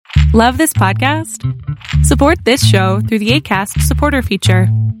Love this podcast? Support this show through the Acast supporter feature.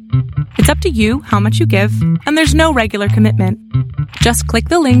 It's up to you how much you give, and there's no regular commitment. Just click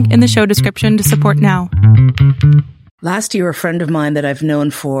the link in the show description to support now. Last year, a friend of mine that I've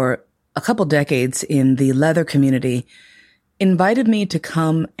known for a couple decades in the leather community invited me to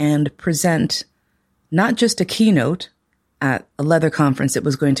come and present not just a keynote at a leather conference that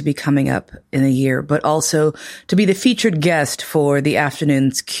was going to be coming up in a year, but also to be the featured guest for the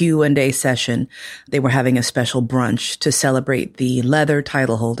afternoon's Q&A session. They were having a special brunch to celebrate the leather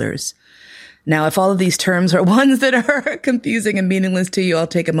title holders. Now, if all of these terms are ones that are confusing and meaningless to you, I'll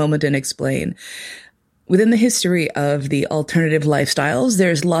take a moment and explain. Within the history of the alternative lifestyles,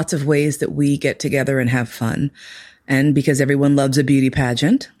 there's lots of ways that we get together and have fun. And because everyone loves a beauty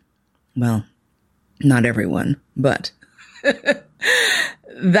pageant, well, not everyone, but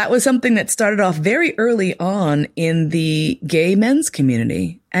that was something that started off very early on in the gay men's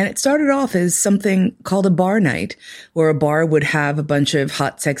community. And it started off as something called a bar night, where a bar would have a bunch of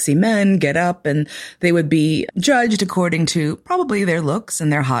hot, sexy men get up and they would be judged according to probably their looks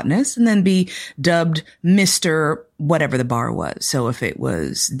and their hotness, and then be dubbed Mr. whatever the bar was. So if it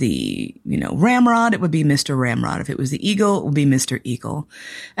was the, Ramrod, it would be Mr. Ramrod. If it was the Eagle, it would be Mr. Eagle.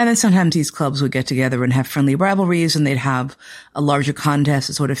 And then sometimes these clubs would get together and have friendly rivalries, and they'd have a larger contest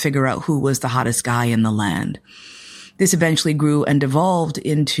to sort of figure out who was the hottest guy in the land. This eventually grew and evolved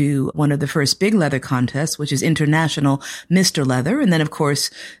into one of the first big leather contests, which is International Mr. Leather. And then, of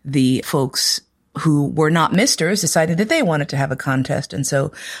course, the folks who were not Misters decided that they wanted to have a contest. And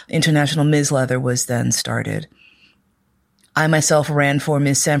so International Ms. Leather was then started. I myself ran for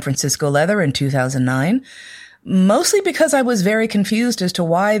Miss San Francisco Leather in 2009, mostly because I was very confused as to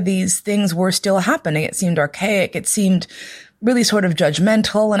why these things were still happening. It seemed archaic. It seemed really sort of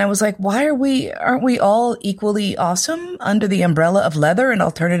judgmental. And I was like, aren't we all equally awesome under the umbrella of leather and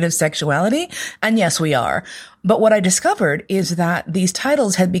alternative sexuality? And yes, we are. But what I discovered is that these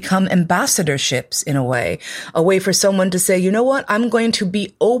titles had become ambassadorships in a way for someone to say, you know what, I'm going to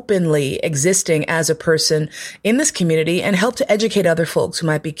be openly existing as a person in this community and help to educate other folks who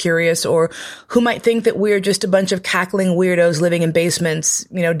might be curious or who might think that we're just a bunch of cackling weirdos living in basements,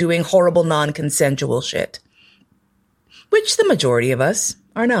 doing horrible non-consensual shit. Which the majority of us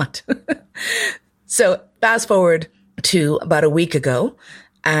are not. So fast forward to about a week ago,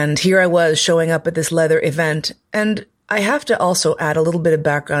 and here I was showing up at this leather event. And I have to also add a little bit of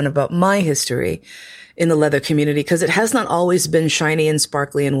background about my history in the leather community, because it has not always been shiny and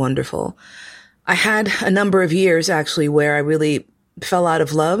sparkly and wonderful. I had a number of years actually where I really fell out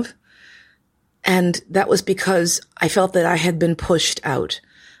of love. And that was because I felt that I had been pushed out.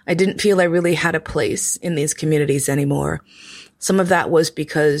 I didn't feel I really had a place in these communities anymore. Some of that was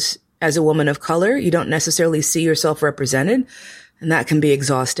because as a woman of color, you don't necessarily see yourself represented, and that can be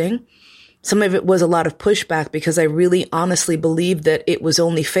exhausting. Some of it was a lot of pushback because I really honestly believed that it was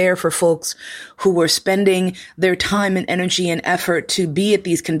only fair for folks who were spending their time and energy and effort to be at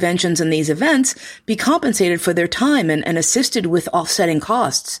these conventions and these events be compensated for their time and assisted with offsetting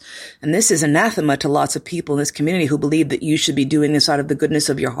costs. And this is anathema to lots of people in this community who believe that you should be doing this out of the goodness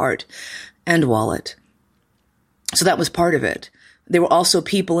of your heart and wallet. So that was part of it. There were also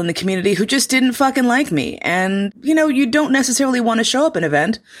people in the community who just didn't fucking like me. And, you don't necessarily want to show up an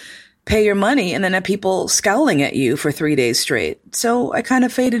event, pay your money, and then have people scowling at you for 3 days straight. So I kind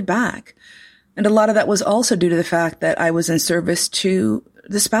of faded back. And a lot of that was also due to the fact that I was in service to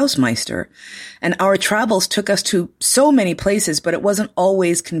the Spousemeister. And our travels took us to so many places, but it wasn't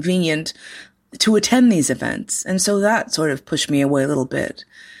always convenient to attend these events. And so that sort of pushed me away a little bit.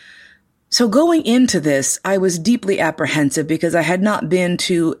 So going into this, I was deeply apprehensive because I had not been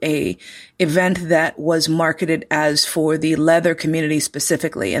to a event that was marketed as for the leather community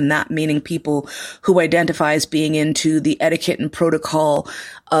specifically, and that meaning people who identify as being into the etiquette and protocol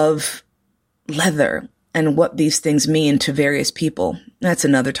of leather and what these things mean to various people. That's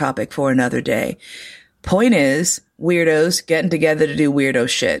another topic for another day. Point is, weirdos getting together to do weirdo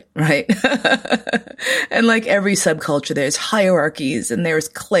shit, right? And like every subculture, there's hierarchies and there's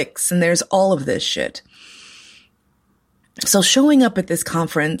cliques and there's all of this shit. So showing up at this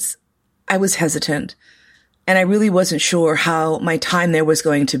conference, I was hesitant and I really wasn't sure how my time there was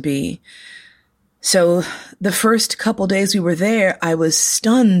going to be. So the first couple days we were there, I was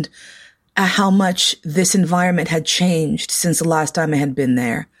stunned at how much this environment had changed since the last time I had been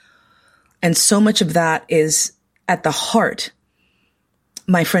there. And so much of that is at the heart,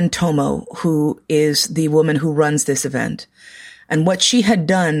 my friend Tomo, who is the woman who runs this event. and what she had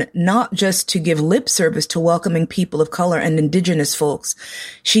done, not just to give lip service to welcoming people of color and indigenous folks.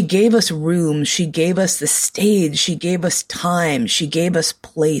 She gave us room. She gave us the stage. She gave us time. She gave us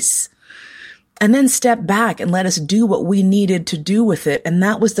place. And then stepped back and let us do what we needed to do with it. And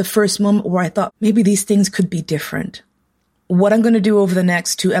that was the first moment where I thought maybe these things could be different. What I'm going to do over the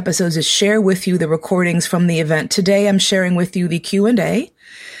next 2 episodes is share with you the recordings from the event. Today, I'm sharing with you the Q&A,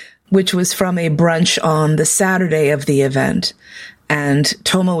 which was from a brunch on the Saturday of the event. And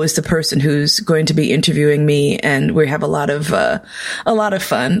Tomo is the person who's going to be interviewing me, and we have a lot of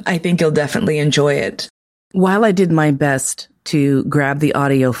fun. I think you'll definitely enjoy it. While I did my best to grab the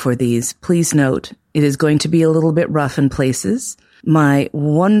audio for these, please note it is going to be a little bit rough in places. My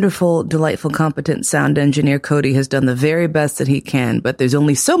wonderful, delightful, competent sound engineer, Cody, has done the very best that he can, but there's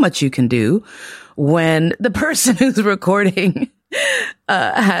only so much you can do when the person who's recording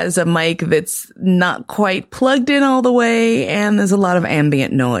has a mic that's not quite plugged in all the way, and there's a lot of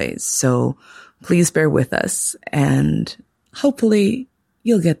ambient noise. So please bear with us, and hopefully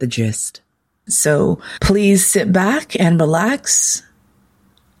you'll get the gist. So please sit back and relax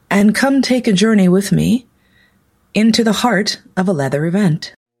and come take a journey with me into the heart of a leather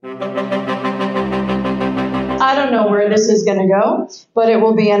event. I don't know where this is going to go, but it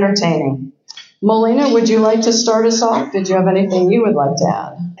will be entertaining. Molina, would you like to start us off? Did you have anything you would like to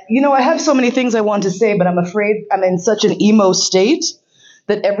add? I have so many things I want to say, but I'm afraid I'm in such an emo state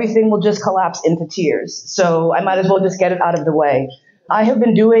that everything will just collapse into tears. So I might as well just get it out of the way. I have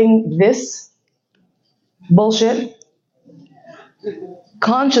been doing this bullshit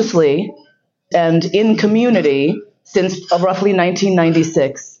consciously and in community since roughly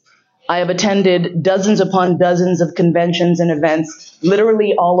 1996. I have attended dozens upon dozens of conventions and events,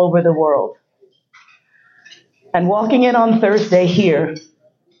 literally all over the world. And walking in on Thursday here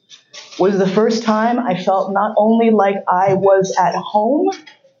was the first time I felt not only like I was at home,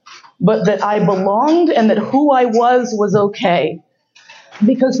 but that I belonged and that who I was okay.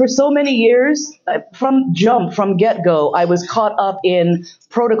 Because for so many years, from get-go, I was caught up in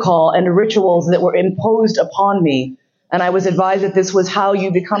protocol and rituals that were imposed upon me. And I was advised that this was how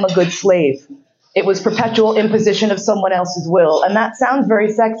you become a good slave. It was perpetual imposition of someone else's will. And that sounds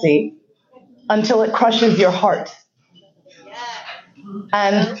very sexy until it crushes your heart.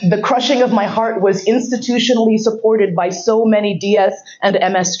 And the crushing of my heart was institutionally supported by so many DS and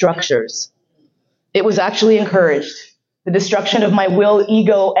MS structures. It was actually encouraged. The destruction of my will,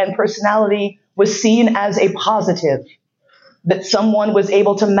 ego, and personality was seen as a positive, that someone was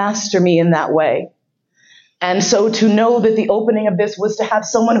able to master me in that way. And so to know that the opening of this was to have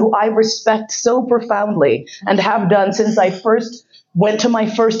someone who I respect so profoundly and have done since I first went to my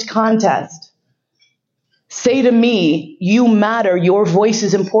first contest, say to me, you matter, your voice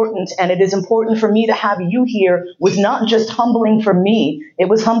is important, and it is important for me to have you here, was not just humbling for me, it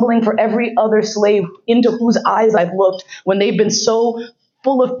was humbling for every other slave into whose eyes I've looked when they've been so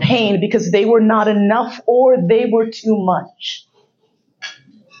full of pain because they were not enough or they were too much.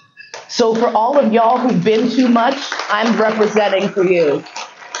 So for all of y'all who've been too much, I'm representing for you.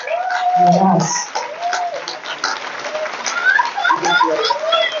 Yes.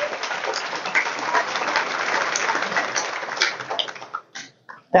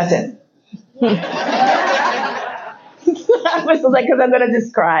 That's it. I was like, because I'm going to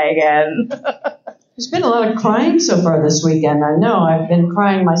just cry again. There's been a lot of crying so far this weekend. I know. I've been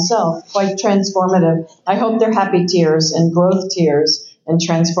crying myself. Quite transformative. I hope they're happy tears and growth tears and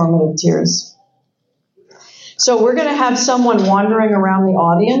transformative tears. So we're going to have someone wandering around the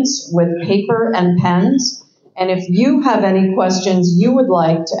audience with paper and pens. And if you have any questions you would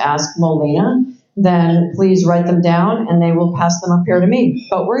like to ask Molina, then please write them down and they will pass them up here to me.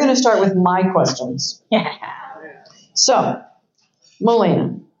 But we're going to start with my questions. So,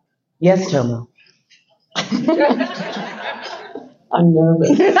 Molina. Yes, Tomo. I'm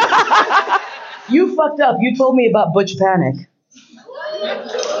nervous. You fucked up. You told me about Butch Panic.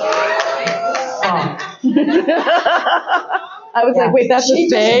 I was like, wait, that's a thing?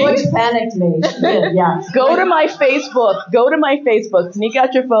 She just panicked me. She did, yeah. Go to my Facebook. Sneak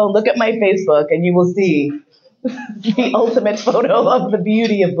out your phone, look at my Facebook, and you will see the ultimate photo of the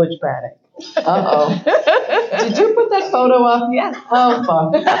beauty of Butch Panic. Uh-oh. Did you put that photo up? Yes. Oh,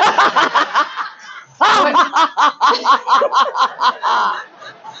 fuck.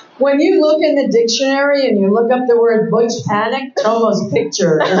 When you look in the dictionary and you look up the word Butch Panic, Tomo's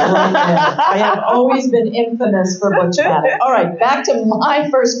picture is right there. I have always been infamous for Butch Panic. All right, back to my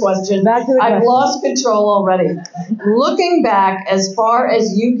first question. I've lost control already. Looking back as far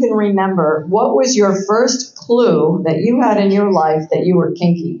as you can remember, what was your first clue that you had in your life that you were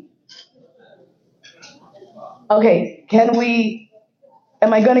kinky? Okay,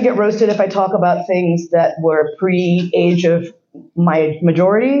 am I going to get roasted if I talk about things that were pre-age of my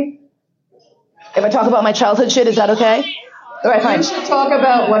majority? If I talk about my childhood shit, is that okay? All right, fine. You should talk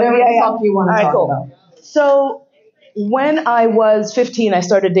about whatever the fuck you want to talk about. So when I was 15, I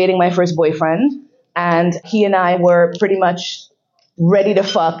started dating my first boyfriend, and he and I were pretty much ready to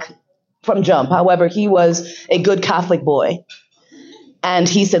fuck from jump. However, he was a good Catholic boy. And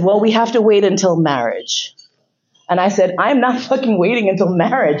he said, well, we have to wait until marriage. And I said, I'm not fucking waiting until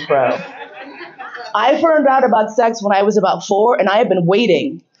marriage, bro. I found out about sex when I was about 4, and I have been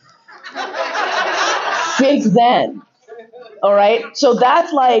waiting since then. All right? So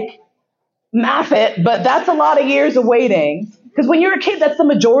that's like, math it, but that's a lot of years of waiting. Because when you're a kid, that's the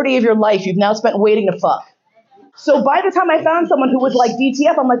majority of your life you've now spent waiting to fuck. So by the time I found someone who was like,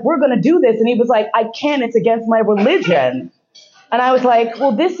 DTF, I'm like, we're going to do this. And he was like, I can't, it's against my religion. And I was like,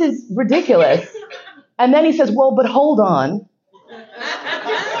 well, this is ridiculous. And then he says, well, but hold on.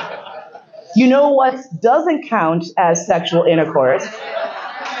 You know what doesn't count as sexual intercourse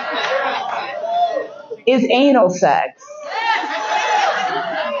is anal sex.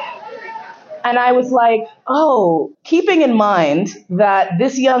 And I was like, oh, keeping in mind that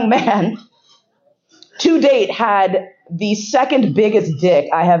this young man to date had the second biggest dick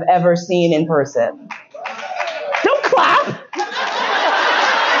I have ever seen in person. Don't clap.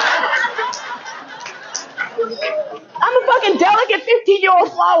 I'm a fucking delicate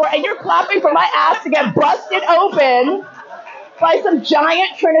 15-year-old flower, and you're clapping for my ass to get busted open by some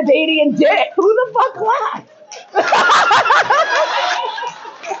giant Trinidadian dick. Who the fuck claps?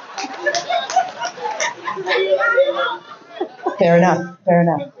 Fair enough.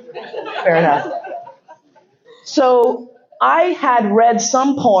 So I had read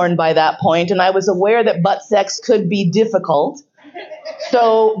some porn by that point, and I was aware that butt sex could be difficult.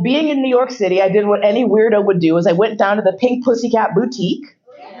 So being in New York City, I did what any weirdo would do, is I went down to the Pink Pussycat Boutique,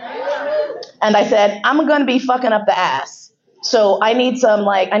 and I said, I'm going to be fucking up the ass. So I need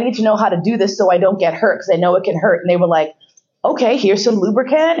to know how to do this so I don't get hurt, because I know it can hurt. And they were like, okay, here's some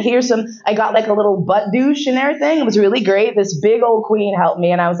lubricant. I got like a little butt douche and everything. It was really great. This big old queen helped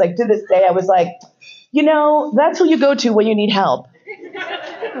me. And I was like, to this day, I was like, that's who you go to when you need help.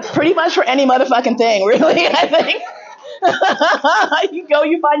 Pretty much for any motherfucking thing, really, I think.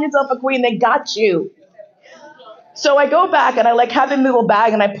 You find yourself a queen, they got you. So I go back and I have a little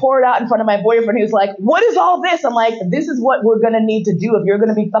bag and I pour it out in front of my boyfriend, who's like, what is all this? I'm like, this is what we're going to need to do if you're going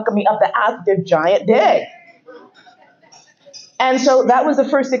to be fucking me up the ass with your giant dick. And so that was the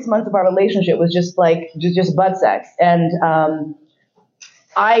first 6 months of our relationship, was just butt sex. And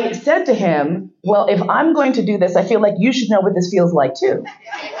I said to him, well, if I'm going to do this, I feel like you should know what this feels like too.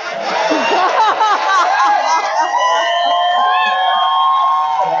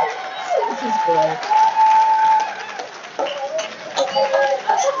 This is great.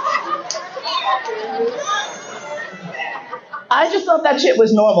 I just thought that shit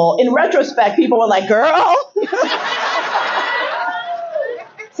was normal. In retrospect, people were like, girl.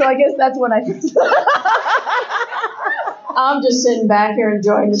 So I guess that's when I first... I'm just sitting back here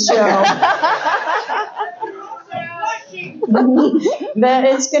enjoying the show. That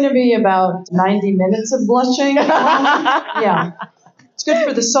it's going to be about 90 minutes of blushing. Yeah. It's good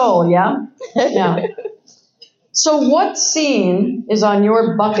for the soul, yeah? Yeah. So what scene is on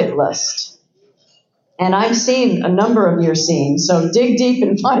your bucket list? And I've seen a number of your scenes, so dig deep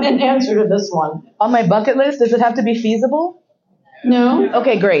and find an answer to this one. On my bucket list, does it have to be feasible? No.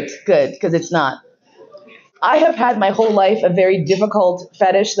 Okay, great. Good, because it's not. I have had my whole life a very difficult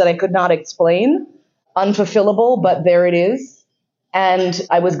fetish that I could not explain. Unfulfillable, but there it is. And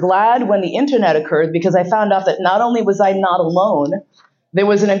I was glad when the internet occurred, because I found out that not only was I not alone, there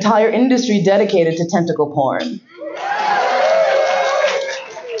was an entire industry dedicated to tentacle porn.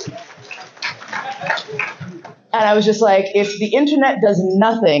 And I was just like, if the internet does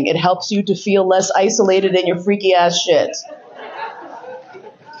nothing, it helps you to feel less isolated in your freaky ass shit.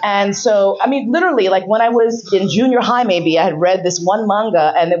 And so, literally, when I was in junior high, maybe, I had read this one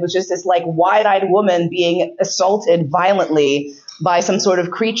manga, and it was just this, wide-eyed woman being assaulted violently by some sort of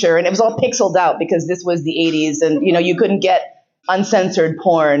creature. And it was all pixeled out because this was the 80s, and, you couldn't get uncensored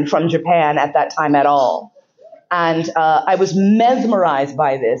porn from Japan at that time at all. And I was mesmerized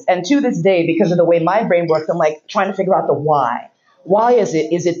by this. And to this day, because of the way my brain works, I'm, trying to figure out the why. Why is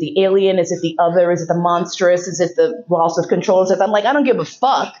it? Is it the alien? Is it the other? Is it the monstrous? Is it the loss of control? I'm like, I don't give a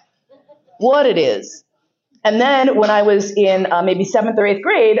fuck what it is. And then when I was in maybe 7th or 8th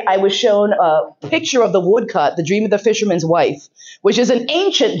grade, I was shown a picture of the woodcut, The Dream of the Fisherman's Wife, which is an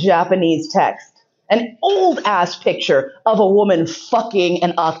ancient Japanese text, an old-ass picture of a woman fucking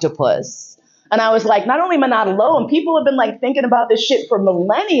an octopus. And I was like, not only am I not alone, people have been like thinking about this shit for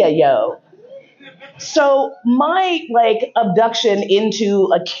millennia, yo. So my like abduction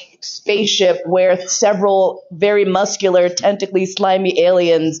into a spaceship where several very muscular, tentacly slimy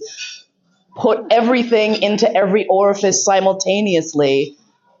aliens put everything into every orifice simultaneously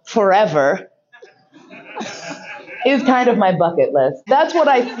forever is kind of my bucket list. That's what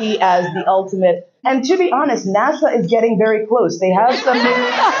I see as the ultimate. And to be honest, NASA is getting very close. They have some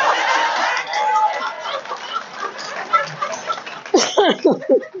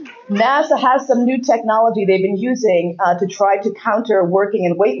NASA has some new technology they've been using to try to counter working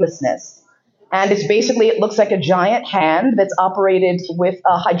in weightlessness. And it's basically, it looks like a giant hand that's operated with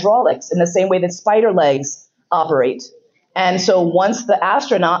hydraulics in the same way that spider legs operate. And so once the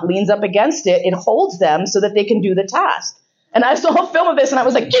astronaut leans up against it, it holds them so that they can do the task. And I saw a film of this and I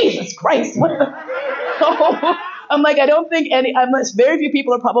was like, Jesus Christ, what the? I'm like, I don't think very few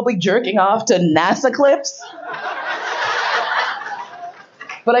people are probably jerking off to NASA clips.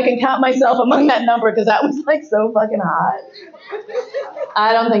 But I can count myself among that number because that was like so fucking hot.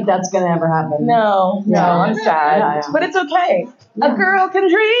 I don't think that's going to ever happen. No, I'm sad. Yeah. But it's okay. Yeah. A girl can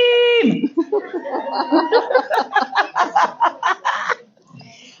dream.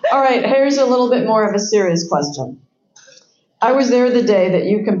 All right, here's a little bit more of a serious question. I was there the day that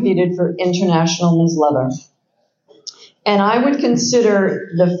you competed for International Ms. Leather. And I would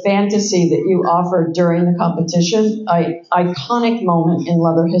consider the fantasy that you offered during the competition an iconic moment in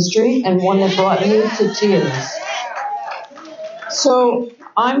leather history and one that brought me to tears. So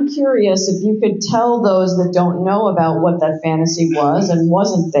I'm curious if you could tell those that don't know about what that fantasy was and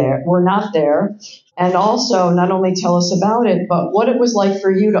were not there, and also not only tell us about it, but what it was like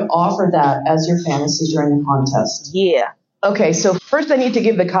for you to offer that as your fantasy during the contest. Yeah. Okay, so first I need to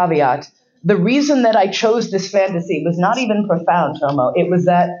give the caveat. The reason that I chose this fantasy was not even profound, Tomo. It was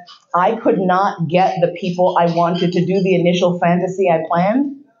that I could not get the people I wanted to do the initial fantasy I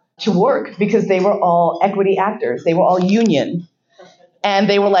planned to work because they were all equity actors. They were all union. And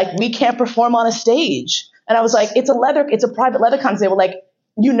they were like, we can't perform on a stage. And I was like, it's a private leather contest. They were like,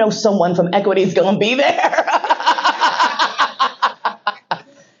 you know someone from equity is going to be there.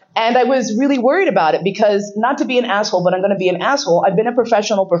 And I was really worried about it because, not to be an asshole, but I'm going to be an asshole. I've been a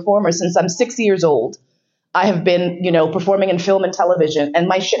professional performer since I'm 6 years old. I have been, performing in film and television, and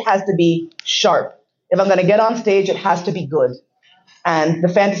my shit has to be sharp. If I'm going to get on stage, it has to be good. And the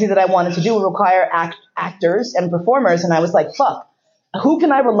fantasy that I wanted to do would require actors and performers, and I was like, fuck, who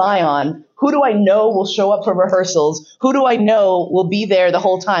can I rely on? Who do I know will show up for rehearsals? Who do I know will be there the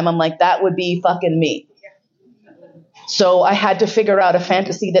whole time? I'm like, that would be fucking me. So I had to figure out a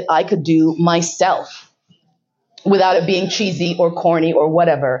fantasy that I could do myself without it being cheesy or corny or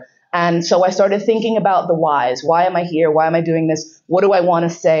whatever. And so I started thinking about the whys. Why am I here? Why am I doing this? What do I want to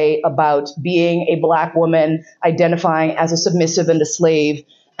say about being a Black woman, identifying as a submissive and a slave,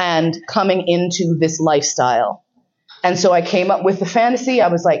 and coming into this lifestyle? And so I came up with the fantasy. I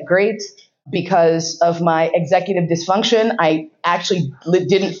was like, great. Because of my executive dysfunction, I actually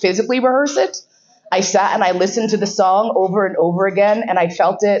didn't physically rehearse it. I sat and I listened to the song over and over again, and I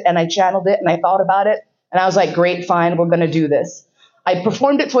felt it, and I channeled it, and I thought about it, and I was like, great, fine, we're going to do this. I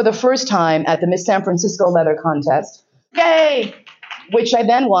performed it for the first time at the Miss San Francisco Leather Contest, yay, which I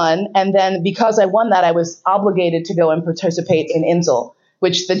then won, and then because I won that, I was obligated to go and participate in INSL,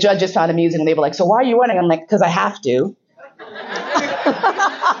 which the judges found amusing. They were like, so why are you winning? I'm like, because I have to.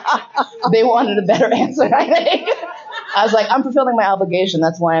 They wanted a better answer, I think. I was like, I'm fulfilling my obligation,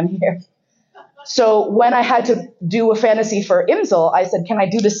 that's why I'm here. So when I had to do a fantasy for IMSL, I said, can I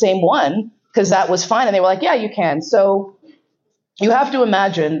do the same one? Because that was fine. And they were like, yeah, you can. So you have to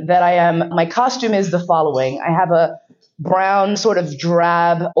imagine that my costume is the following. I have a brown sort of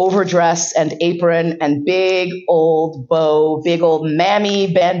drab overdress and apron and big old bow, big old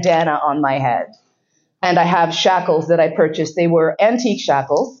mammy bandana on my head. And I have shackles that I purchased. They were antique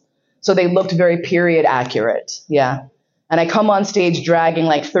shackles, so they looked very period accurate. Yeah. And I come on stage dragging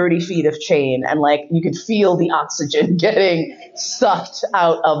like 30 feet of chain, and like you could feel the oxygen getting sucked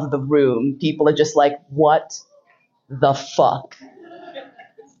out of the room. People are just like, what the fuck?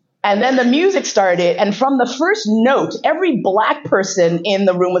 And then the music started, and from the first note, every Black person in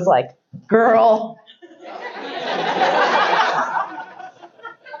the room was like, girl.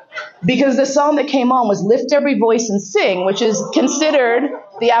 Because the song that came on was Lift Every Voice and Sing, which is considered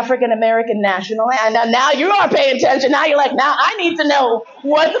the African American national anthem. And now you are paying attention. Now you're like, now I need to know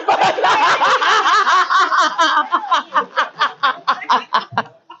what the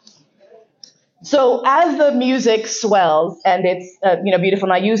fuck. So as the music swells and it's beautiful,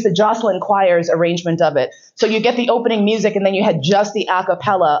 and I use the Jocelyn Choir's arrangement of it. So you get the opening music, and then you had just the a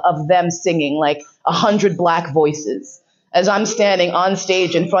cappella of them singing, like 100 black voices, as I'm standing on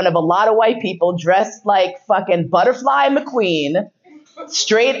stage in front of a lot of white people dressed like fucking Butterfly McQueen,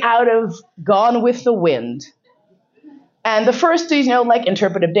 straight out of Gone with the Wind. And the first is, like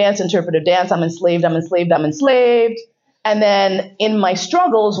interpretive dance, I'm enslaved. And then in my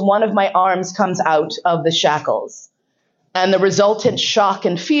struggles, one of my arms comes out of the shackles. And the resultant shock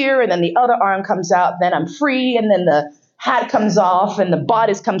and fear, and then the other arm comes out, then I'm free, and then the hat comes off, and the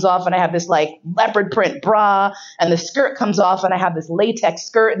bodice comes off, and I have this like leopard print bra, and the skirt comes off, and I have this latex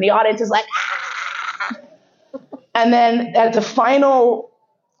skirt, and the audience is like, ah! And then as the final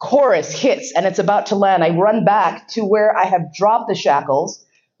chorus hits and it's about to land, I run back to where I have dropped the shackles,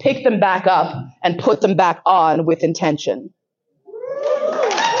 pick them back up, and put them back on with intention.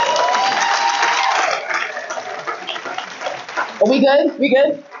 Are we good? We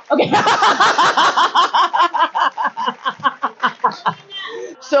good? Okay.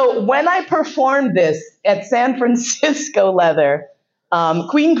 So when I performed this at San Francisco Leather,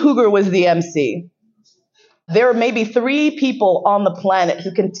 Queen Cougar was the MC. There are maybe 3 people on the planet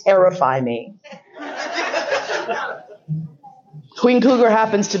who can terrify me. Queen Cougar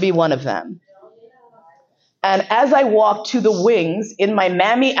happens to be one of them. And as I walked to the wings in my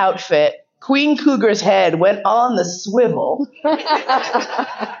mammy outfit, Queen Cougar's head went on the swivel.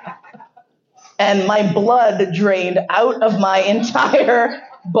 And my blood drained out of my entire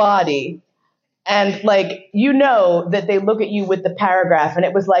body. And that they look at you with the paragraph, and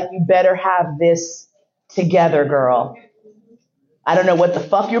it was like, you better have this together, girl. I don't know what the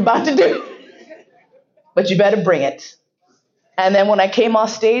fuck you're about to do, but you better bring it. And then when I came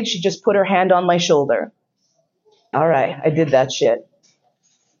off stage, she just put her hand on my shoulder. All right, I did that shit.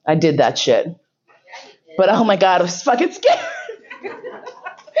 But oh my God, I was fucking scared.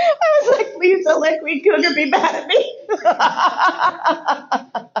 I was like, please don't let Queen Cougar be mad at me.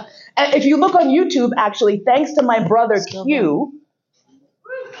 And if you look on YouTube, actually, thanks to my brother Q,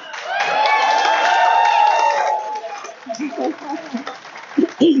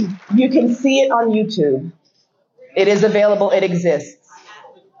 you can see it on YouTube. It is available. It exists,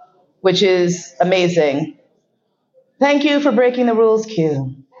 which is amazing. Thank you for breaking the rules,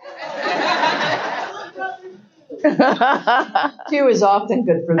 Q. Q is often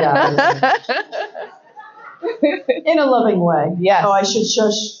good for that. In a loving way. Yes. Oh, I should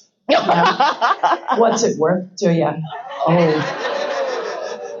shush. Yeah. What's it worth to you? Oh.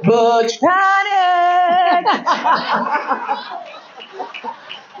 Butch Panic!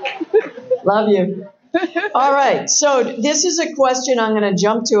 Love you. All right. So this is a question. I'm going to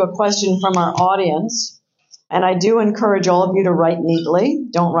jump to a question from our audience. And I do encourage all of you to write neatly.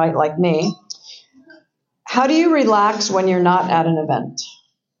 Don't write like me. How do you relax when you're not at an event?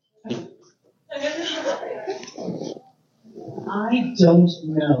 I don't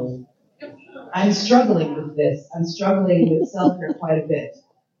know. I'm struggling with this. I'm struggling with self-care quite a bit.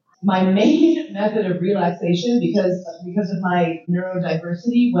 My main method of relaxation, because of my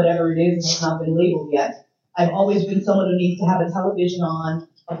neurodiversity, whatever it is, has not been labeled yet, I've always been someone who needs to have a television on,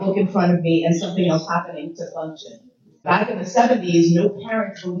 a book in front of me, and something else happening to function. Back in the 70s, no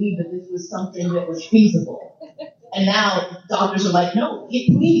parents believed that this was something that was feasible. And now doctors are like, no,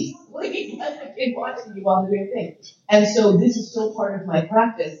 please, let the kid watching you while they're doing things. And so this is still part of my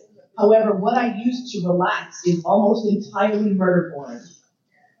practice. However, what I use to relax is almost entirely murder porn.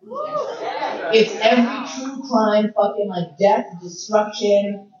 It's every true crime, fucking death,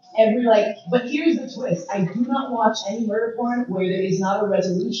 destruction, but here's the twist. I do not watch any murder porn where there is not a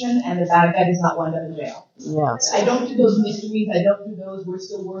resolution and the bad guy does not wind up in jail. Yes. I don't do those mysteries. I don't do those, we're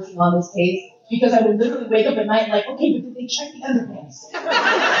still working on this case, because I would literally wake up at night okay, but did they check the underpants?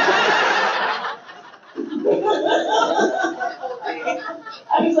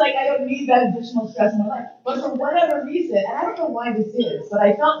 I was like, I don't need that additional stress in my life. But for whatever reason, and I don't know why this is, but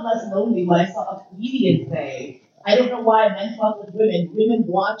I felt less lonely when I saw a comedian say, I don't know why men fuck with women. Women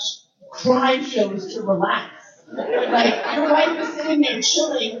watch crime shows to relax. Your wife is sitting there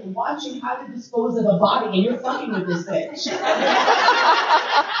chilling, watching how to dispose of a body, and you're fucking with this bitch.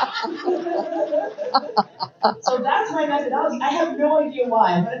 So that's my methodology. I have no idea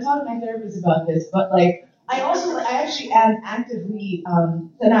why. I'm going to talk to my therapist about this, but I actually am actively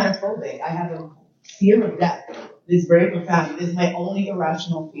thanatophobic. I have a fear of death. It's very profound. It is my only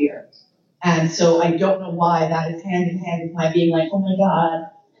irrational fear. And so I don't know why that is hand in hand with my being oh my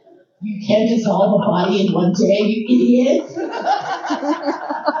God, you can't dissolve a body in one day, you idiot.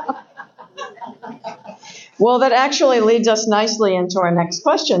 Well, that actually leads us nicely into our next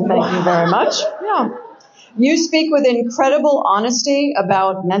question. Thank you very much. no. You speak with incredible honesty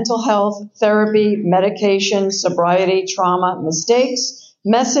about mental health, therapy, medication, sobriety, trauma, mistakes,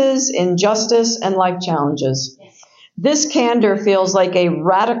 messes, injustice, and life challenges. This candor feels like a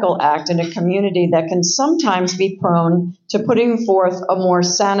radical act in a community that can sometimes be prone to putting forth a more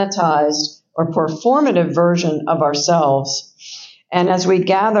sanitized or performative version of ourselves. And as we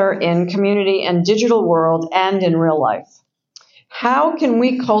gather in community and digital world and in real life, how can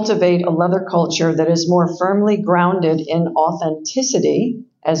we cultivate a leather culture that is more firmly grounded in authenticity,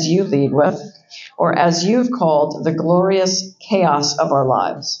 as you lead with, or as you've called, the glorious chaos of our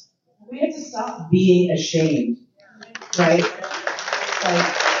lives? We have to stop being ashamed, right?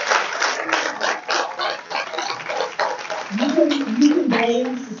 Like, you can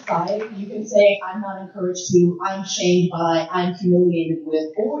blame society. You can say, I'm not encouraged to, I'm shamed by, I'm humiliated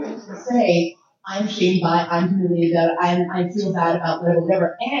with, or you can say, I'm shamed by, I'm humiliated about, I feel bad about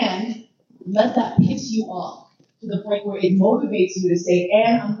whatever, and let that piss you off to the point where it motivates you to say,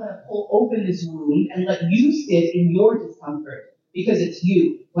 and I'm going to pull open this wound and let you sit in your discomfort because it's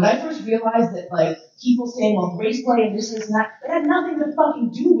you. When I first realized that, like, people saying, well, race play and this and that had nothing to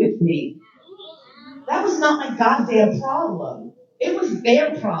fucking do with me. That was not my goddamn problem. It was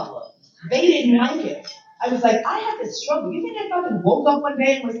their problem. They didn't like it. I was like, I had this struggle. You think I fucking woke up one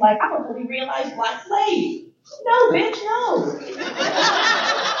day and was like, I'm a fully realized black slave? No, bitch, no.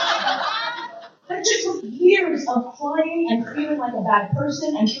 That just took years of crying and feeling like a bad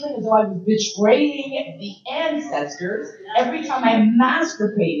person and feeling as though I was betraying the ancestors every time I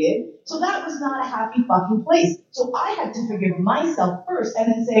masturbated. So that was not a happy fucking place. So I had to forgive myself first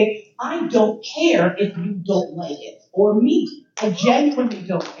and then say, I don't care if you don't like it. Or me. I genuinely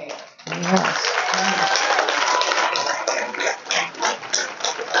don't care. Yes.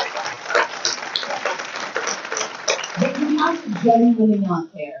 But you have to genuinely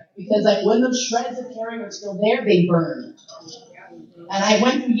not care. Because like when those shreds of caring are still there, they burn. And I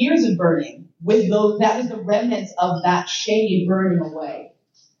went through years of burning with those, that is the remnants of that shade burning away.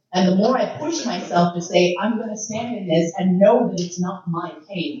 And the more I push myself to say, I'm going to stand in this and know that it's not my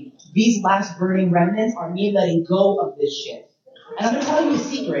pain. These last burning remnants are me letting go of this shit. And I'm going to tell you a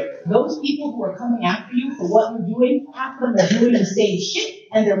secret. Those people who are coming after you for what you're doing, half of them are doing the same shit,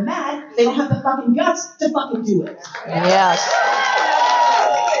 and they're mad. They don't have the fucking guts to fucking do it. Yes.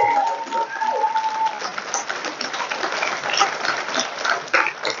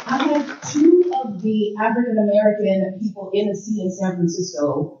 I had two of the African American people in the scene in San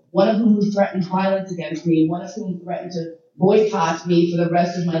Francisco, one of whom threatened violence against me, one of whom threatened to boycott me for the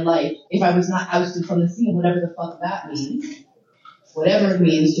rest of my life if I was not ousted from the scene, whatever the fuck that means. Whatever it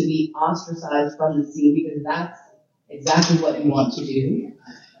means to be ostracized from the scene, because that's exactly what you want to do.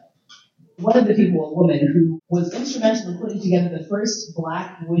 One of the people, a woman, who was instrumental in putting together the first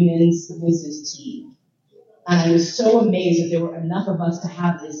Black women's Mrs. team. And I was so amazed that there were enough of us to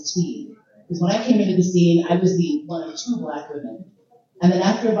have this team. Because when I came into the scene, I was the one of two Black women. And then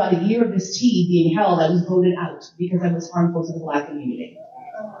after about a year of this tea being held, I was voted out because I was harmful to the Black community.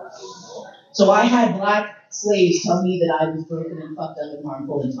 So I had Black slaves tell me that I was broken and fucked up and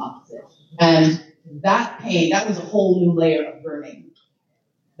harmful and toxic. And that pain, that was a whole new layer of burning.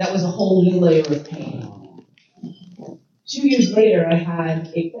 That was a whole new layer of pain. 2 years later, I had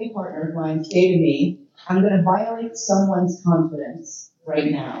a play partner of mine say to me, I'm going to violate someone's confidence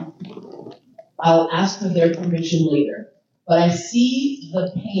right now. I'll ask for their permission later. But I see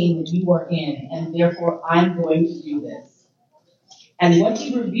the pain that you are in, and therefore I'm going to do this. And what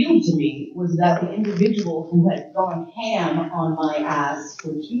he revealed to me was that the individual who had gone ham on my ass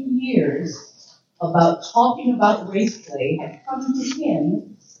for 2 years about talking about race play had come to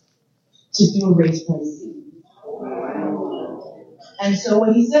him to do a race play scene. And so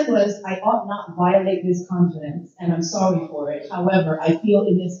what he said was, I ought not violate this confidence, and I'm sorry for it. However, I feel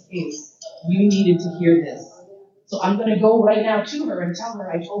in this case, you needed to hear this. So I'm going to go right now to her and tell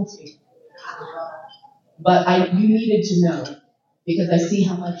her I told you. But you needed to know, because I see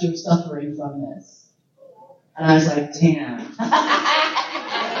how much you're suffering from this. And I was like, damn.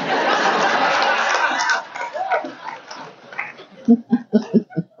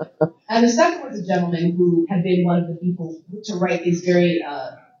 And the second was a gentleman who had been one of the people to write these very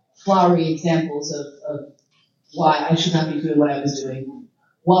flowery examples of why I should not be doing what I was doing.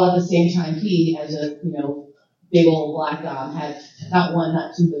 While at the same time, he, as a big old Black dom, had not one,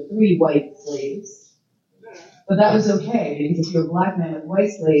 not two, but three white slaves. But that was okay, because if you're a Black man with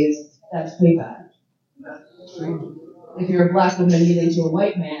white slaves, that's payback. If you're a Black woman related to a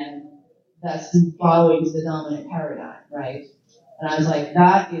white man, that's following the dominant paradigm, right? And I was like,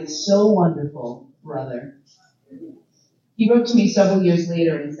 that is so wonderful, brother. He wrote to me several years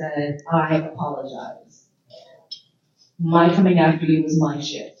later and said, I apologize. My coming after you was my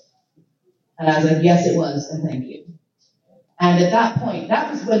shit. And I was like, yes, it was, and thank you. And at that point,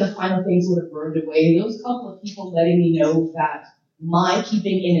 that was when the final thing sort of burned away. Those couple of people letting me know that my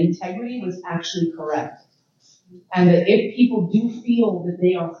keeping in integrity was actually correct. And that if people do feel that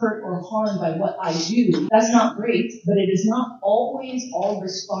they are hurt or harmed by what I do, that's not great, but it is not always our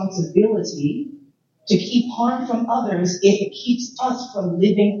responsibility to keep harm from others if it keeps us from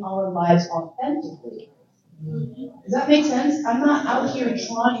living our lives authentically. Does that make sense? I'm not out here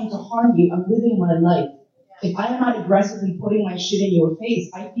trying to harm you. I'm living my life. If I am not aggressively putting my shit in your face,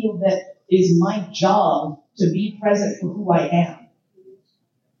 I feel that it is my job to be present for who I am.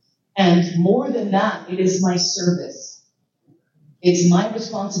 And more than that, it is my service. It's my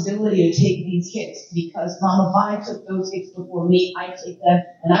responsibility to take these hits because Mama Vi took those hits before me. I take them,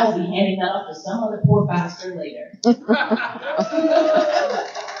 and I will be handing that off to some other poor bastard later.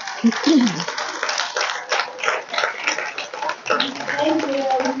 Thank you.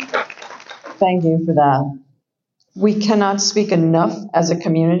 Thank you for that. We cannot speak enough as a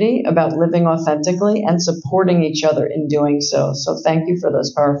community about living authentically and supporting each other in doing so. So thank you for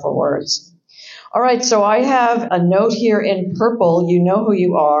those powerful words. All right, so I have a note here in purple. You know who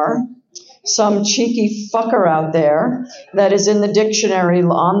you are. Some cheeky fucker out there that is in the dictionary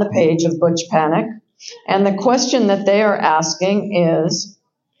on the page of Butch Panic. And the question that they are asking is,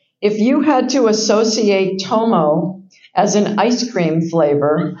 if you had to associate Tomo as an ice cream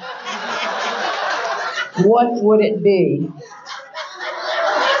flavor, what would it be?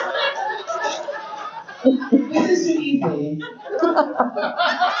 This is too easy.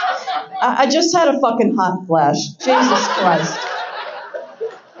 I just had a fucking hot flash. Jesus Christ.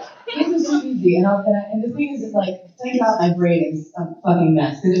 This is too easy. And the thing is, it's like, thank God my brain is a fucking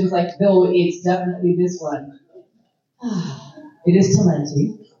mess. Because it was like, no, it's definitely this one. It is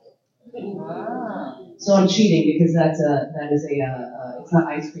Talenti. So I'm cheating because it's not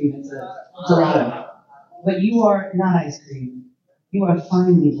ice cream, it's a gelato. But you are not ice cream. You are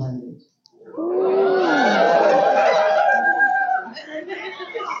finely blended.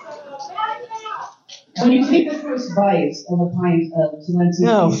 When you take the first bite of a pint of Talenti,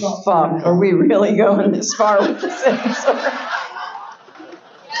 oh, fuck. Are we really going this far with this answer?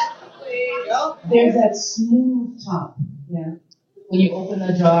 There's that smooth top. Yeah. When you open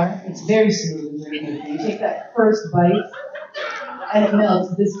the jar, it's very smooth and very good. You take that first bite, and it melts.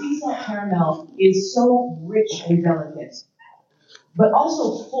 The sea salt caramel is so rich and delicate, but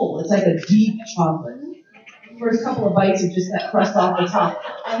also full. It's like a deep chocolate. First couple of bites of just that crust off the top.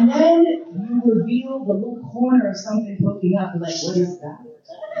 And then you reveal the little corner of something poking up. You're like, what is that?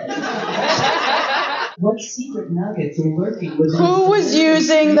 What secret nuggets are lurking within? Who was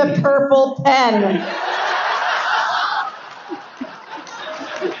using the purple pen?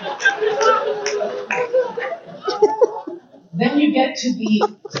 Then you get to the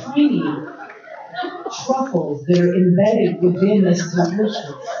tiny truffles that are embedded within this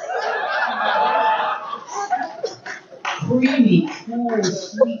delicious, creamy, cool,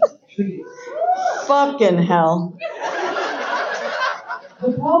 sweet treat. Fucking hell.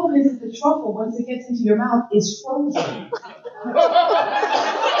 The problem is that the truffle, once it gets into your mouth, is frozen.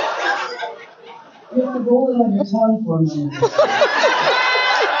 You have to roll it on your tongue for a minute.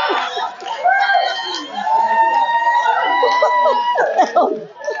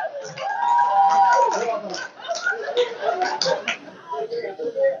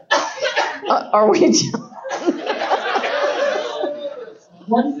 Are we done?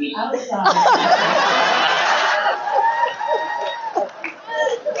 Once the outside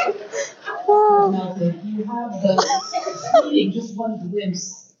melted, you have the eating just one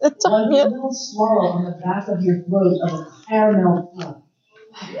glimpse, one little swallow on the back of your throat of a caramel fluff.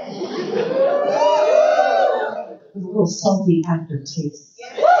 With a little salty aftertaste.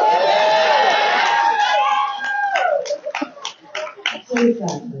 Taste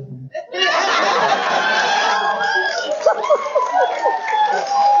that, baby.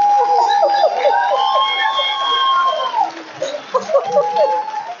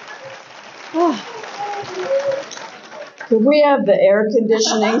 Could we have the air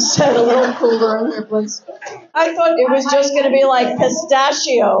conditioning set a little cooler in here, please? I thought it was just going to be like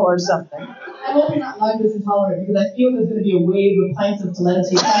pistachio or something. I hope you're not lactose intolerant because I feel there's going to be a wave of pints of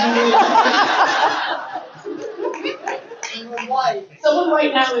Talenti coming. Someone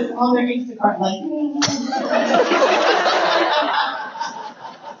right now is on their Instacart like,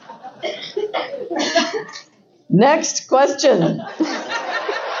 Next question.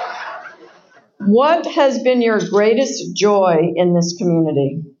 What has been your greatest joy in this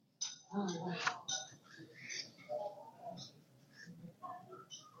community?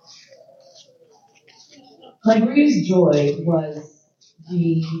 My greatest joy was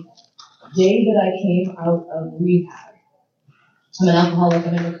the day that I came out of rehab. I'm an alcoholic,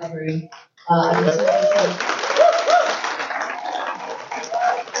 I'm in recovery.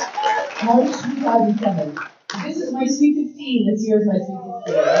 March 2007. This is my sweet 16. This year is my sweet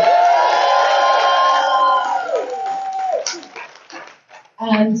 16.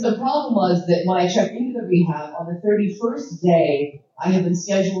 And the problem was that when I checked into the rehab, on the 31st day, I had been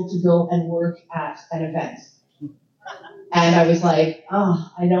scheduled to go and work at an event. And I was like,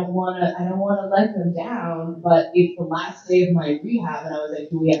 I don't wanna let them down, but it's the last day of my rehab, and I was like,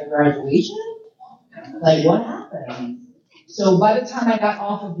 do we have a graduation? Like, what happened? So by the time I got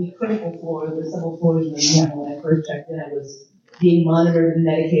off of the critical floor, there were several floors in the rehab, when I first checked in, I was being monitored and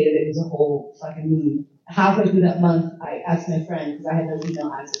medicated. It was a whole fucking mood. Halfway through that month, I asked my friend, because I had no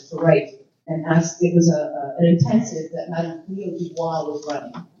email access to write, and asked, it was an intensive that Madame Cleo Dubois was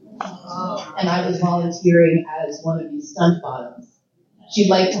running. And I was volunteering as one of these stunt bottoms. She'd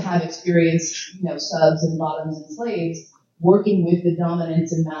like to have experienced, subs and bottoms and slaves working with the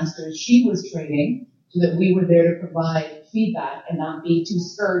dominants and masters she was training, so that we were there to provide feedback and not be too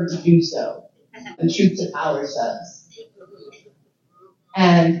scared to do so. The troops of our subs.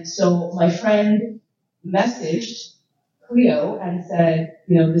 And so my friend messaged Cleo and said,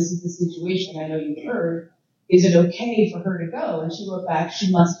 this is the situation, I know you've heard. Is it okay for her to go? And she wrote back,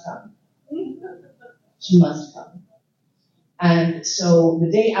 she must come. She must come. And so the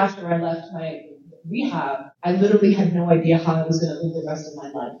day after I left my rehab, I literally had no idea how I was going to live the rest of my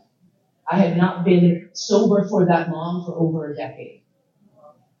life. I had not been sober for that long, for over a decade.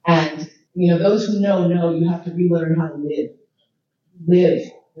 And, those who know you have to relearn how to live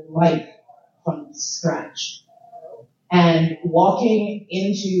your life from scratch. And walking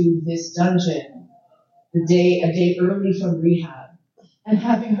into this dungeon a day early from rehab, and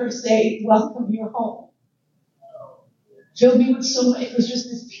having her say, welcome, you're home, filled me with so much. It was just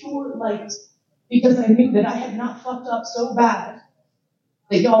this pure light, because I knew that I had not fucked up so bad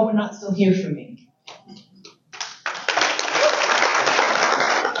that y'all were not still here for me.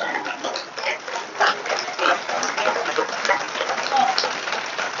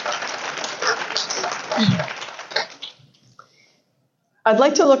 I'd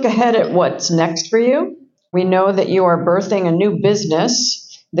like to look ahead at what's next for you. We know that you are birthing a new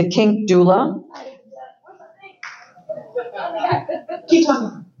business, the Kink Doula. Keep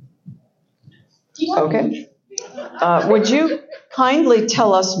talking. Okay. Would you kindly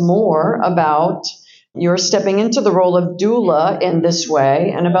tell us more about your stepping into the role of doula in this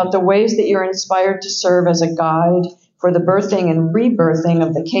way, and about the ways that you're inspired to serve as a guide for the birthing and rebirthing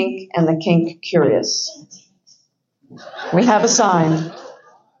of the kink and the kink curious? We have a sign.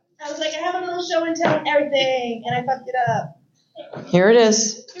 I was like, I have a little show and tell and everything, and I fucked it up. Here it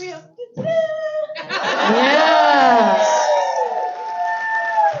is. Here we go. Yes.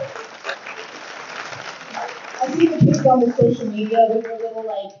 I see the kids on the social media with their little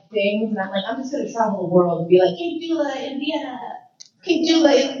things, and I'm like, I'm just gonna travel the world and be like, King Doula in Vienna, King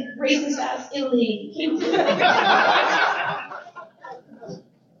Doula in racist ass Italy, King Doula.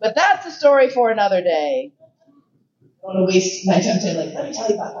 But that's a story for another day. I don't want to waste my time to let me tell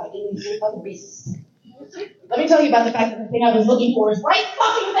you about my Italy's fucking racist. Let me tell you about the fact that the thing I was looking for is right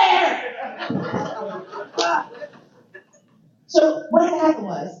fucking there. So what had happened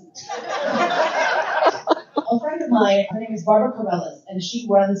was, a friend of mine, her name is Barbara Corellis, and she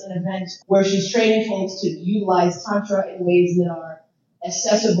runs an event where she's training folks to utilize Tantra in ways that are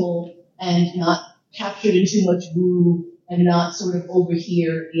accessible and not captured in too much woo and not sort of over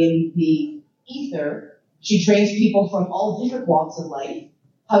here in the ether. She trains people from all different walks of life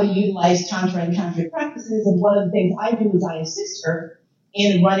how to utilize Tantra and Tantric practices, and one of the things I do is I assist her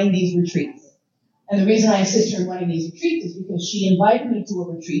in running these retreats. And the reason I assist her in running these retreats is because she invited me to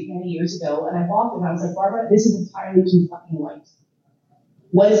a retreat many years ago, and I walked in and I was like, Barbara, this is entirely too fucking white.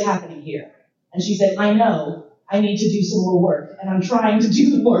 What is happening here? And she said, I know, I need to do some more work, and I'm trying to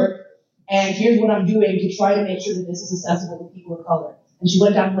do the work, and here's what I'm doing to try to make sure that this is accessible to people of color. And she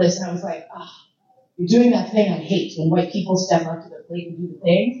went down the list, and I was like, you're doing that thing I hate, when white people step up to the plate and do the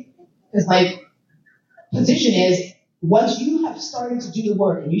thing. Because my position is, once you have started to do the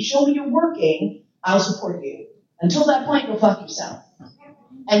work and you show me you're working, I'll support you. Until that point, go fuck yourself.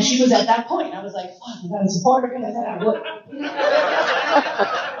 And she was at that point, and I was like, fuck, I gotta support her, and I said I would.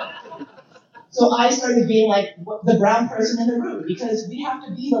 So I started being like the brown person in the room, because we have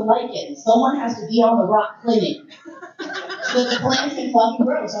to be the lichen. Someone has to be on the rock clinging, so that the plants can fucking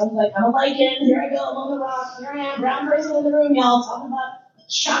grow. So I was like, I'm a lichen, here I go, I'm on the rock, here I am, brown person in the room, y'all, talking about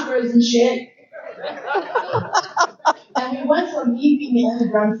chakras and shit. And And we went from me being the only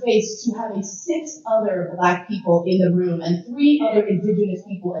brown face to having 6 other black people in the room and 3 other indigenous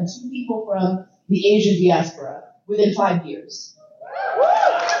people and 2 people from the Asian diaspora within 5 years.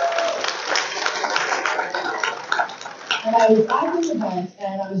 And I was at this event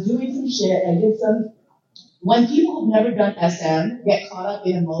and I was doing some shit. I did some, when people who've never done SM get caught up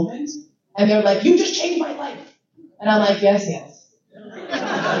in a moment and they're like, you just changed my life. And I'm like, yes, yes.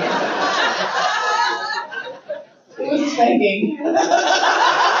 It was a spanking. It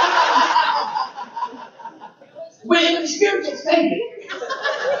was a spiritual spanking.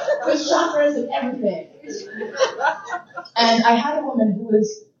 With chakras and everything. And I had a woman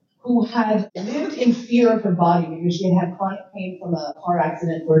who had lived in fear of her body because she had chronic pain from a car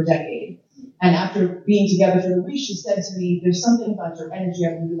accident for a decade. And after being together for the week, she said to me, there's something about your energy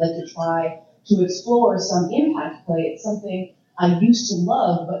I would like to try to explore some impact play. It's something I used to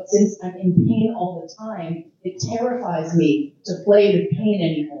love, but since I'm in pain all the time, it terrifies me to play with pain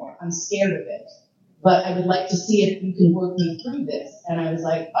anymore. I'm scared of it. But I would like to see if you can work me through this. And I was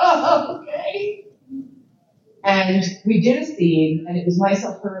like, oh, okay. And we did a scene, and it was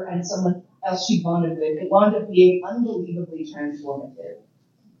myself, her, and someone else she bonded with. It wound up being unbelievably transformative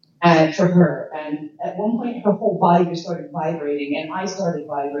for her. And at one point, her whole body just started vibrating, and I started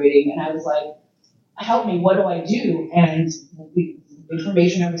vibrating, and I was like, help me, what do I do? And the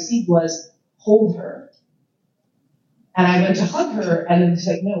information I received was, hold her. And I went to hug her, and then she's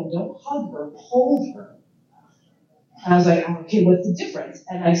like, no, don't hug her, hold her. And I was like, okay, what's the difference?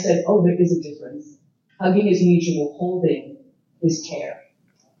 And I said, oh, there is a difference. Hugging is mutual, holding is care.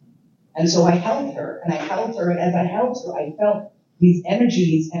 And so I held her, and as I held her, I felt these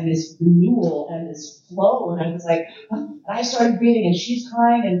energies and this renewal and this flow, and I was like, and I started breathing, and she's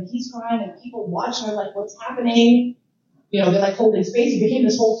crying, and he's crying, and people watching are like, what's happening? You know, they're like holding space. It became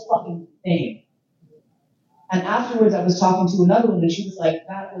this whole fucking thing. And afterwards, I was talking to another woman, and she was like,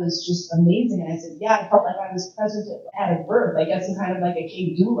 that was just amazing. And I said, yeah, I felt like I was present at a birth. I guess I'm kind of like a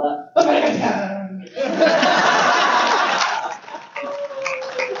cave doula.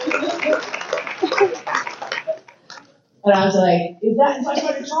 And I was like, is that? And so I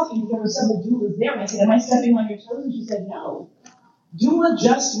started talking because there were several doulas there. And I said, am I stepping on your toes? And she said, no. Doula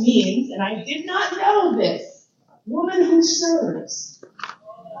just means, and I did not know this, woman who serves.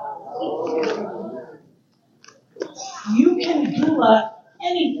 You can doula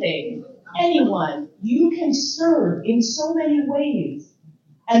anything, anyone. You can serve in so many ways.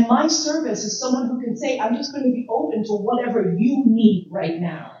 And my service is someone who can say, I'm just going to be open to whatever you need right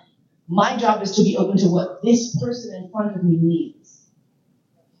now. My job is to be open to what this person in front of me needs.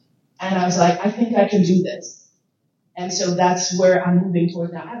 And I was like, I think I can do this. And so that's where I'm moving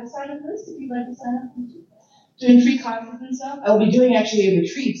towards now. I have a sign-up list if you'd like to sign up. Doing free classes and stuff. I will be doing actually a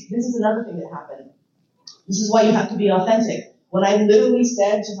retreat. This is another thing that happened. This is why you have to be authentic. When I literally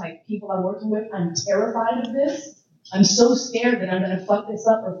said to my people I'm working with, I'm terrified of this. I'm so scared that I'm going to fuck this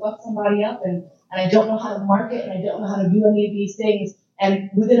up or fuck somebody up, and I don't know how to market, and I don't know how to do any of these things. And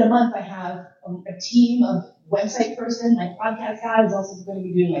within a month, I have a team of website person, my podcast guy is also going to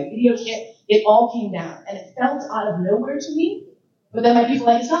be doing my video shit. It all came down, and it felt out of nowhere to me. But then my people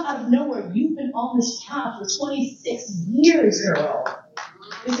are like, it's not out of nowhere. You've been on this path for 26 years, girl.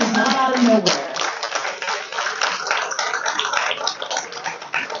 This is not out of nowhere.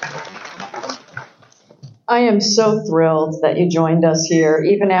 I am so thrilled that you joined us here,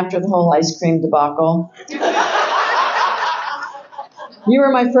 even after the whole ice cream debacle. You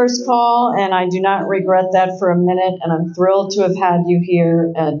were my first call, and I do not regret that for a minute, and I'm thrilled to have had you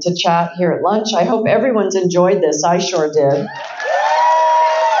here to chat here at lunch. I hope everyone's enjoyed this. I sure did.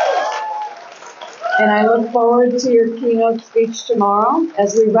 And I look forward to your keynote speech tomorrow.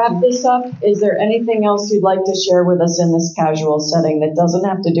 As we wrap this up, is there anything else you'd like to share with us in this casual setting that doesn't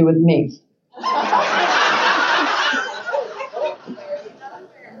have to do with me?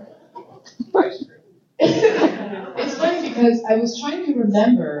 It's funny because I was trying to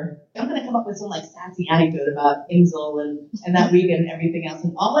remember, I'm going to come up with some like sassy anecdote about Inzel and that week and everything else.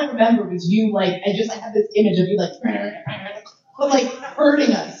 And all I remember was you like, I have this image of you like, but like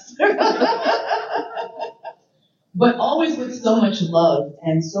hurting us. But always with so much love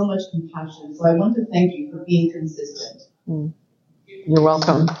and so much compassion. So I want to thank you for being consistent. You're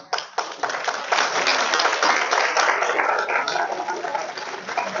welcome.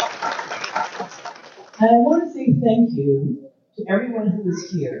 And I want to say thank you to everyone who is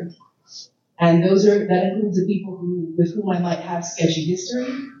here. And that includes the people with whom I might have sketchy history.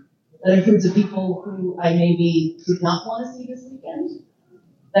 That includes the people who I maybe did not want to see this weekend.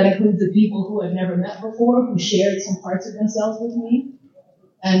 That includes the people who I've never met before, who shared some parts of themselves with me.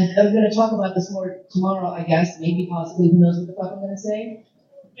 And I'm going to talk about this more tomorrow, I guess, maybe, possibly, who knows what the fuck I'm going to say.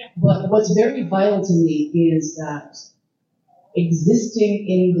 But what's very vital to me is that existing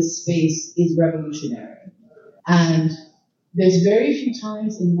in the space is revolutionary. And there's very few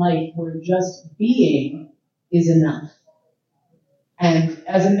times in life where just being is enough. And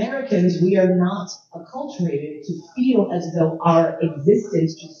as Americans, we are not acculturated to feel as though our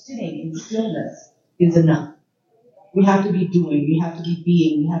existence, just sitting in stillness, is enough. We have to be doing, we have to be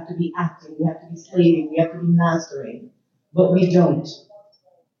being, we have to be acting, we have to be slaving, we have to be mastering. But we don't.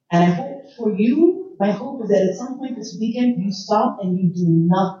 And I hope for you, my hope is that at some point this weekend, you stop and you do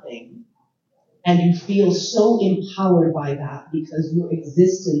nothing. And you feel so empowered by that because your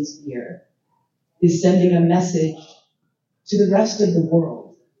existence here is sending a message to the rest of the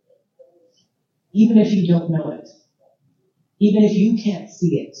world. Even if you don't know it. Even if you can't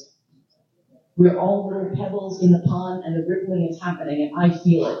see it. We're all little pebbles in the pond and the rippling is happening and I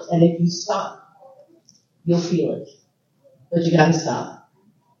feel it. And if you stop, you'll feel it. But you gotta stop.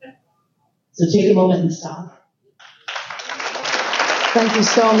 So take a moment and stop. Thank you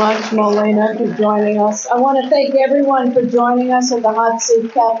so much, Molena, for joining us. I want to thank everyone for joining us at the Hot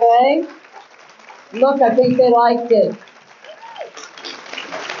Seat Cafe. Look, I think they liked it.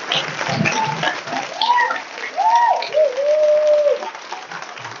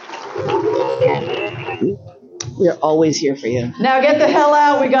 We're always here for you. Now get the hell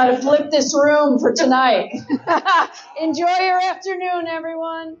out. We got to flip this room for tonight. Enjoy your afternoon,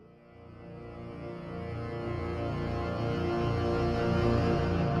 everyone.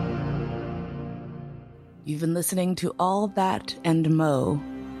 You've been listening to All That and Mo.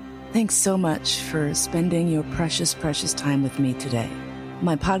 Thanks so much for spending your precious, precious time with me today.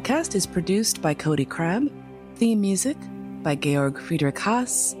 My podcast is produced by Cody Crabb. Theme music by Georg Friedrich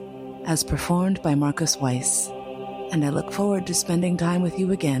Haas, as performed by Marcus Weiss. And I look forward to spending time with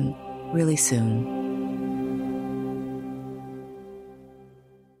you again really soon.